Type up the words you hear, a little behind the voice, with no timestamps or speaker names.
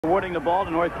Awarding the ball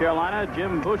to North Carolina,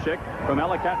 Jim Bushik from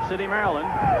Ellicott City, Maryland.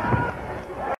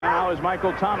 Now is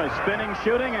Michael Thomas spinning,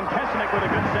 shooting, and Kesnick with a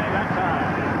good save that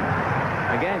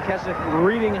time. Again, Kesnick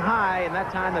reading high, and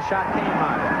that time the shot came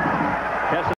high.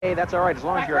 Kesnick, hey, that's all right as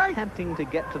long as you're attempting to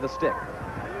get to the stick.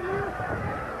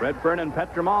 Redfern and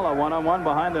Pietramala one-on-one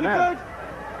behind the net.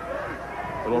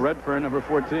 Little Redfern, number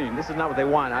 14. This is not what they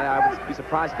want. I would be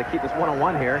surprised if they keep this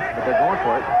one-on-one here, but they're going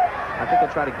for it. I think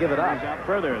they'll try to give it up. Out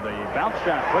further, the bounce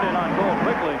shot put in on goal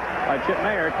quickly by Chip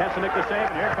Mayer. Kesnick to save,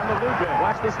 and here come the Blue Jays.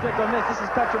 Watch this stick on this. This is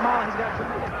Pietramala. He's got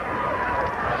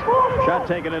shot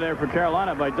taken in there for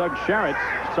Carolina by Doug Sharrett,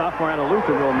 sophomore out of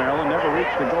Lutherville, Maryland. Never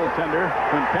reached the goaltender,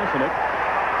 Clint Kesnick.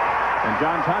 And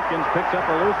Johns Hopkins picks up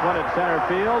a loose one at center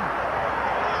field.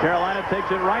 Carolina takes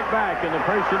it right back in the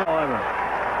personnel, however.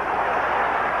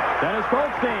 Dennis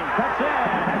Goldstein cuts in,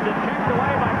 has it kicked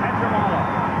away by Pietramala.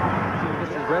 This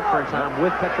is Redfern time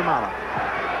with Pietramala.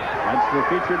 That's the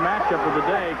featured matchup of the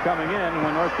day coming in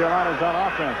when North Carolina's on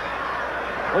offense.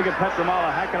 Look at Pietramala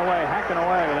hacking away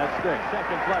with that stick.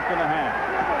 Seconds left in the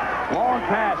half. Long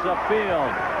pass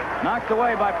upfield. Knocked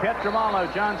away by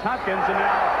Pietramala, Johns Hopkins, and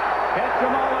now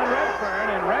Pietramala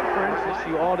and Redfern This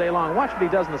you all day long. Watch what he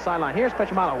does on the sideline. Here's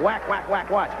Pietramala. Whack, whack, whack,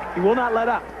 watch. He will not let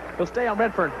up. He'll stay on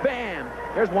Redfern. Bam!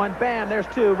 There's one. Bam! There's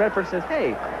two. Redfern says,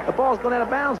 hey, the ball's going out of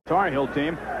bounds. Tar Heel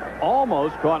team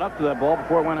almost caught up to that ball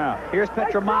before it went out. Here's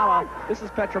Pietramala. This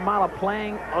is Pietramala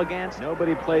playing against.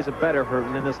 Nobody plays it better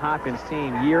than this Hopkins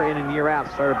team year in and year out.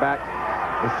 Started back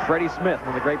with Freddie Smith, one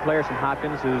of the great players from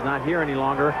Hopkins, who's not here any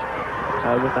longer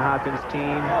with the Hopkins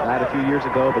team. That a few years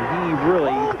ago, but he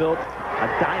really built a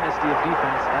dynasty of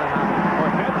defense at Hopkins.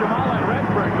 Well, Pietramala and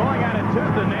Redfern going at it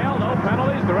tooth and nail. No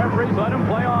penalties. The referees let him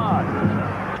play on.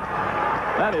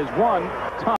 That is one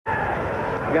ton.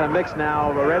 We got a mix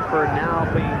now. Redfern now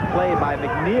being played by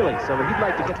McNeely, so he'd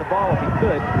like to get the ball if he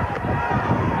could.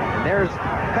 And there's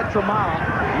Pietramala,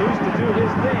 loose to do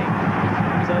his thing.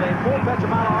 So they pull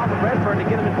Pietramala off of Redfern to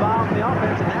get him involved in the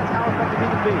offense, and that's how effective he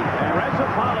can be. And Reza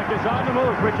Pollock is on the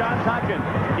move for Johns Hopkins.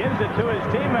 Gives it to his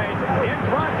teammate. In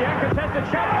front, the uncontested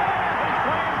shot. He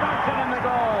swings Johnson in the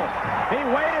goal. He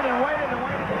waited and waited and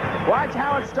waited. Watch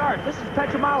how it starts. This is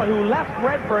Pietramala who left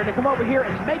Redfern to come over here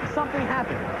and make something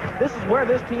happen. This is where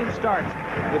this team starts.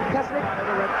 With Kesnick and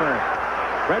Redfern.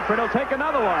 Redfern will take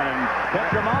another one, and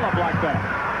Pietramala blocked that.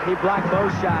 He blocked both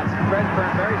shots. Redfern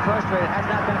very frustrated. Has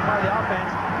not been a part of the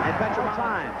offense. And Pietramala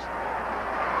times.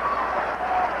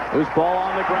 Loose ball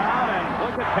on the ground, and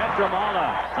look at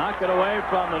Pietramala. Knock it away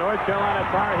from the North Carolina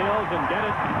Tar Heels and get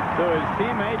it to his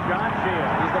teammate, John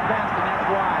Shields. He's the best, and that's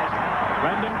why.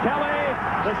 Brendan Kelly,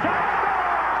 the shot!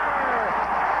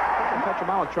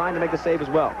 Pietramala trying to make the save as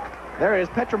well. There it is,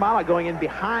 Pietramala going in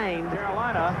behind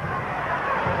Carolina.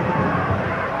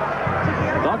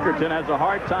 Dunkerton has a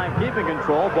hard time keeping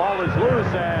control. Ball is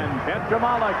loose, and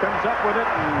Pietramala comes up with it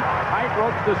and tight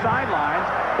ropes the sidelines.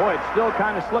 Boy, it's still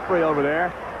kind of slippery over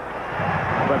there.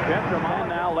 But Pietramala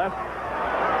now left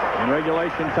in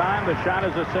regulation time. The shot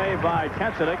is a save by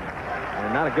Kesnick.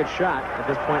 And not a good shot at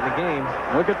this point in the game.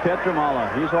 Look at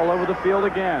Pietramala. He's all over the field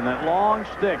again. That long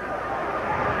stick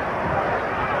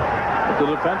that the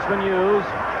defenseman used.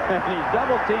 And he's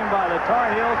double-teamed by the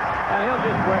Tar Heels. And he'll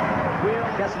just wheel.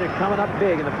 Kesnick coming up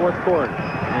big in the fourth quarter.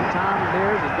 And Tom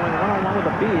Mears is going one-on-one with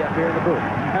a B up here in the booth.